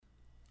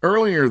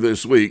Earlier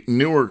this week,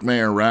 Newark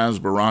Mayor Ras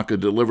Baraka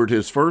delivered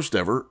his first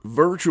ever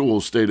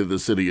virtual State of the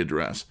City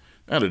address.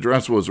 That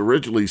address was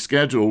originally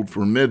scheduled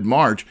for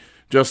mid-March,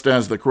 just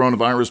as the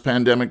coronavirus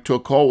pandemic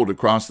took hold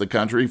across the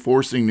country,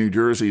 forcing New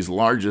Jersey's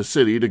largest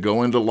city to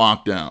go into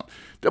lockdown.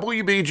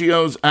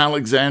 WBGO's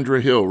Alexandra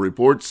Hill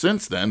reports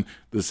since then,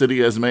 the city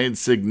has made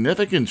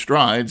significant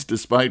strides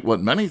despite what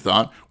many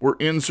thought were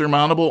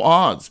insurmountable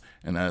odds,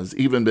 and has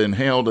even been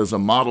hailed as a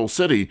model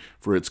city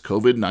for its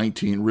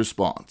COVID-19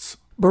 response.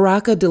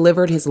 Baraka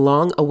delivered his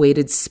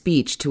long-awaited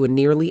speech to a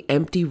nearly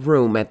empty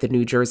room at the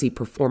New Jersey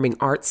Performing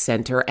Arts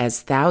Center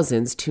as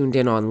thousands tuned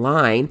in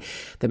online.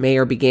 The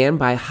mayor began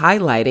by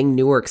highlighting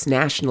Newark's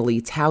nationally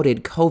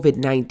touted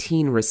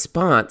COVID-19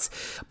 response.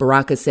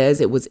 Baraka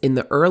says it was in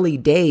the early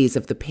days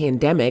of the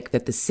pandemic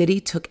that the city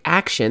took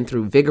action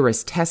through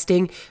vigorous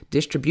testing,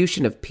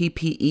 distribution of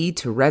PPE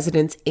to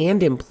residents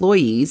and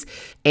employees,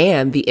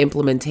 and the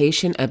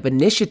implementation of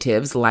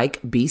initiatives like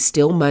Be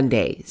Still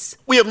Mondays.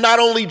 We have not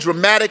only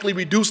dramatically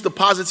reduced the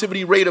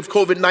positivity rate of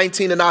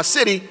COVID-19 in our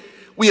city,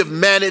 we have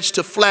managed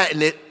to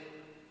flatten it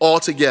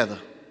altogether.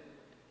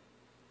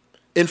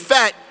 In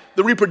fact,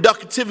 the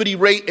reproductivity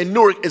rate in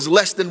Newark is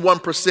less than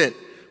 1%,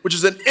 which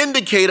is an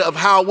indicator of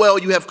how well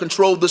you have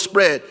controlled the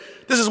spread.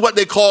 This is what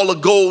they call a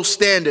gold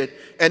standard,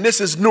 and this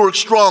is Newark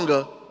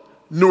stronger,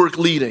 Newark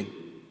leading.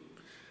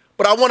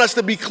 But I want us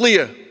to be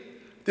clear,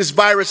 this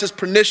virus is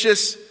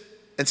pernicious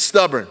and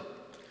stubborn.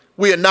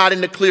 We are not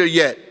in the clear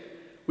yet.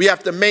 We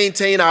have to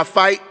maintain our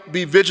fight,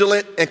 be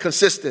vigilant and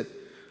consistent.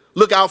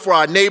 Look out for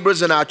our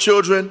neighbors and our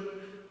children.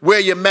 Wear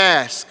your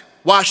mask,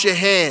 wash your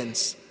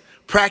hands,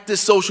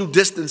 practice social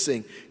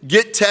distancing,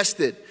 get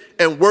tested,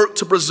 and work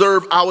to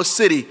preserve our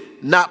city,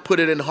 not put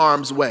it in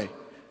harm's way.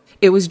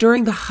 It was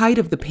during the height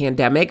of the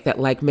pandemic that,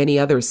 like many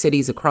other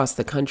cities across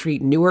the country,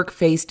 Newark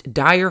faced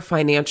dire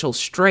financial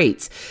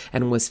straits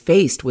and was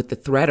faced with the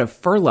threat of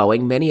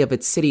furloughing many of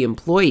its city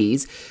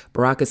employees.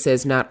 Baraka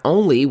says not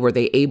only were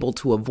they able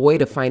to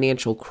avoid a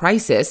financial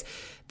crisis,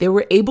 they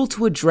were able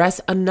to address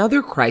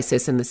another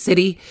crisis in the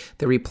city,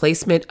 the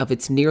replacement of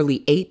its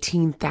nearly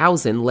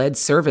 18,000 lead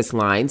service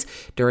lines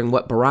during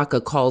what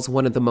Baraka calls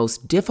one of the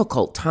most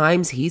difficult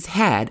times he's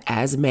had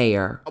as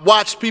mayor. I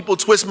watched people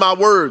twist my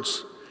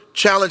words,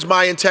 challenge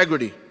my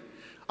integrity.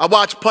 I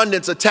watch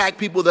pundits attack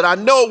people that I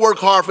know work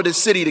hard for this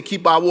city to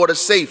keep our water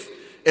safe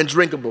and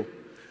drinkable.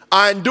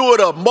 I endured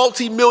a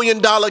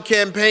multi-million-dollar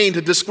campaign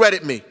to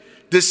discredit me,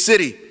 this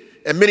city,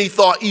 and many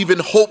thought even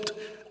hoped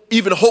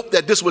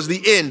that this was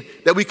the end,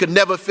 that we could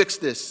never fix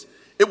this.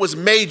 It was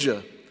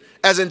major,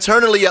 as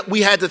internally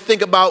we had to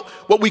think about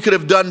what we could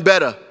have done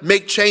better,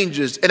 make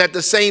changes, and at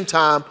the same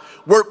time,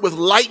 work with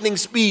lightning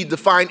speed to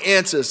find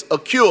answers, a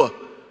cure.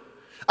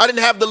 I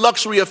didn't have the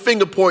luxury of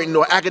finger pointing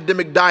or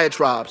academic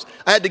diatribes.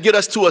 I had to get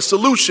us to a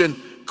solution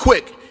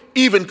quick,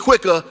 even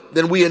quicker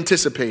than we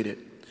anticipated.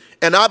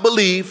 And I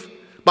believe,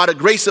 by the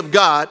grace of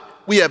God,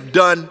 we have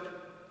done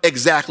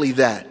exactly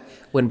that.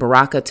 When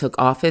Baraka took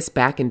office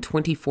back in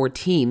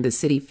 2014, the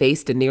city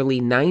faced a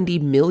nearly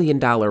 $90 million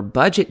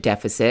budget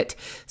deficit,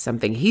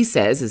 something he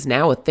says is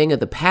now a thing of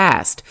the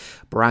past.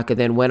 Baraka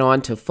then went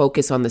on to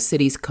focus on the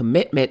city's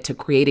commitment to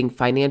creating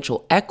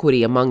financial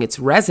equity among its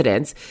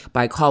residents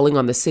by calling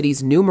on the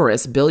city's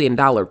numerous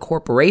billion-dollar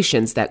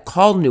corporations that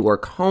call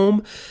Newark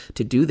home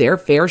to do their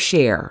fair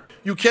share.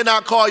 You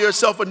cannot call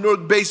yourself a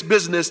Newark-based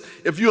business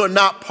if you are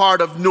not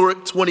part of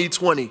Newark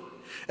 2020.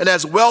 And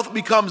as wealth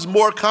becomes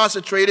more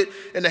concentrated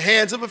in the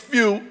hands of a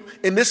few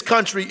in this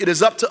country, it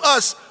is up to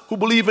us who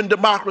believe in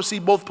democracy,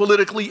 both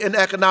politically and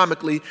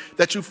economically,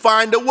 that you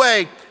find a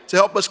way to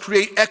help us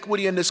create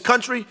equity in this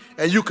country,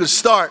 and you can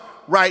start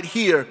right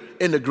here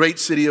in the great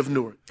city of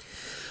Newark.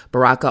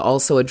 Baraka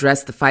also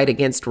addressed the fight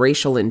against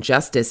racial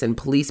injustice and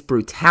police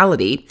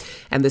brutality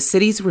and the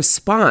city's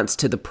response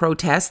to the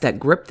protests that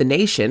gripped the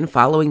nation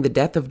following the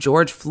death of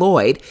George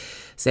Floyd,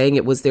 saying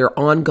it was their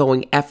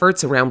ongoing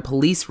efforts around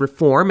police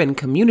reform and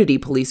community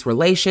police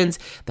relations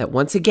that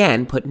once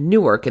again put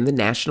Newark in the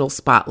national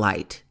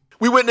spotlight.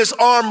 We witnessed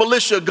armed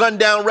militia gun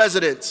down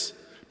residents,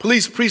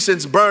 police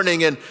precincts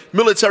burning, and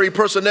military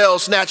personnel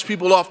snatch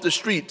people off the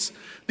streets.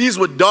 These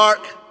were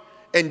dark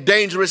and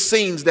dangerous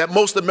scenes that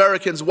most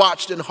Americans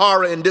watched in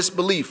horror and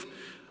disbelief.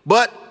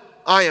 But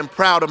I am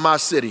proud of my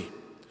city,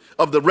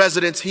 of the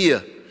residents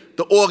here,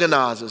 the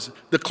organizers,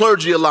 the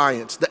Clergy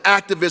Alliance, the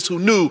activists who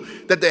knew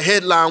that the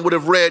headline would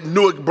have read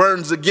 "Newark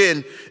burns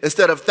again"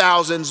 instead of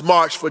 "Thousands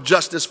march for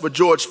justice for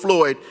George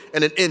Floyd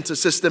and an end to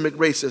systemic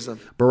racism."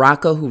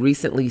 Baraka, who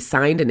recently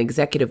signed an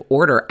executive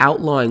order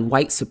outlawing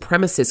white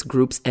supremacist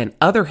groups and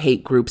other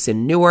hate groups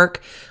in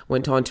Newark,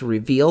 went on to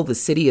reveal the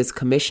city is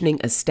commissioning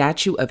a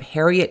statue of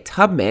Harriet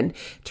Tubman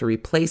to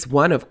replace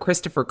one of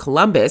Christopher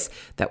Columbus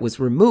that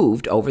was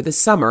removed over the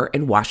summer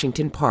in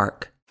Washington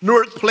Park.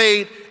 Newark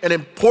played an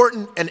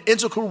important and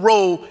integral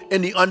role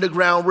in the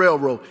Underground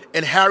Railroad,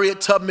 and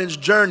Harriet Tubman's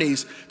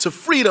journeys to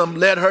freedom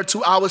led her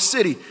to our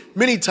city,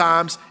 many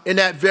times in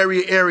that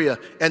very area.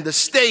 And the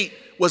state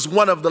was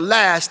one of the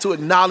last to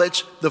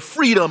acknowledge the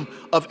freedom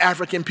of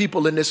African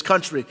people in this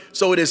country.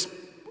 So it is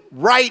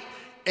right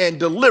and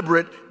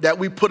deliberate that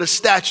we put a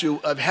statue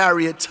of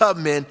Harriet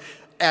Tubman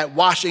at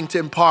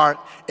Washington Park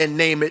and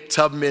name it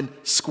Tubman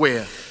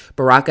Square.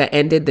 Baraka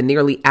ended the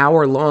nearly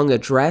hour-long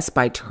address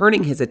by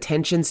turning his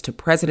attentions to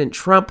President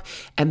Trump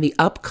and the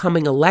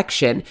upcoming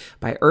election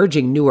by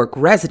urging Newark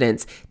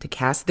residents to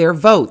cast their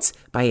votes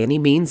by any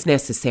means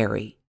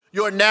necessary.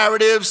 Your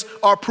narratives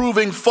are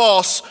proving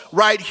false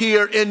right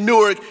here in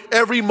Newark.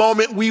 Every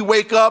moment we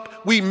wake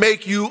up, we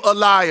make you a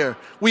liar.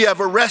 We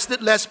have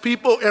arrested less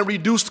people and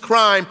reduced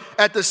crime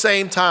at the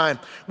same time.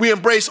 We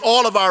embrace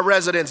all of our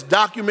residents,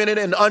 documented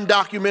and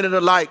undocumented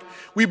alike.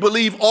 We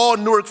believe all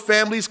Newark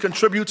families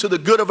contribute to the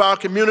good of our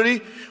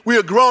community. We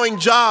are growing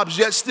jobs,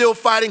 yet still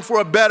fighting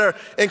for a better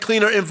and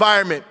cleaner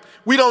environment.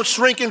 We don't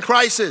shrink in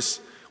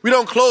crisis. We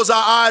don't close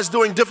our eyes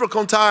during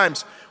difficult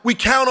times. We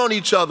count on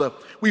each other.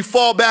 We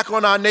fall back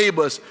on our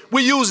neighbors.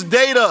 We use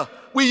data,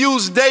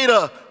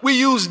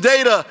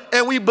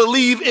 and we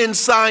believe in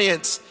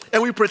science.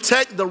 And we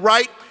protect the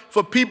right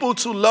for people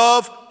to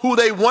love who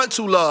they want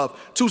to love,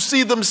 to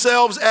see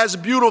themselves as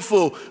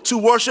beautiful, to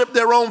worship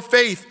their own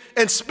faith,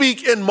 and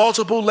speak in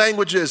multiple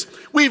languages.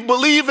 We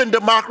believe in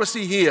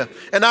democracy here,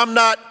 and I'm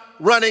not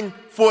running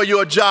for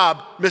your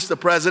job, Mr.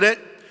 President,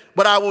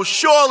 but I will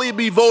surely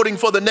be voting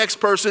for the next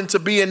person to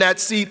be in that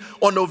seat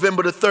on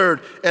November the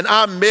 3rd, and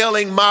I'm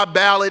mailing my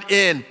ballot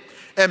in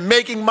and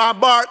making my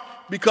mark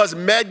because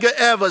Medgar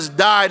Evers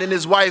died in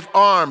his wife's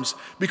arms,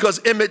 because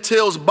Emmett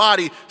Till's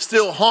body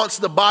still haunts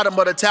the bottom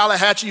of the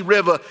Tallahatchie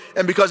River,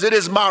 and because it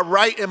is my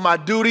right and my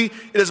duty,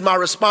 it is my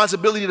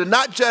responsibility to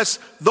not just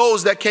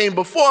those that came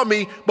before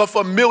me, but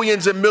for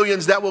millions and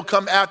millions that will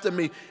come after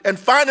me. And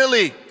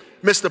finally,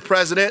 Mr.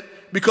 President,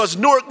 because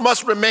Newark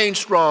must remain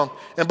strong,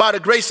 and by the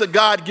grace of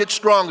God get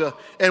stronger.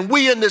 And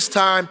we in this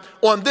time,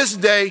 on this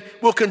day,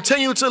 will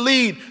continue to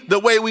lead the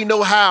way we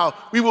know how.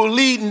 We will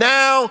lead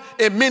now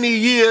and many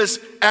years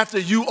after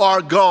you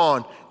are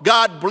gone.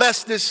 God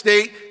bless this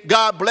state,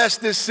 God bless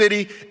this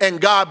city,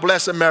 and God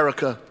bless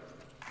America.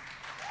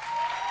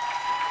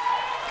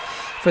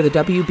 For the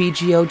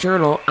WBGO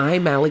Journal,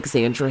 I'm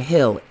Alexandra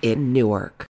Hill in Newark.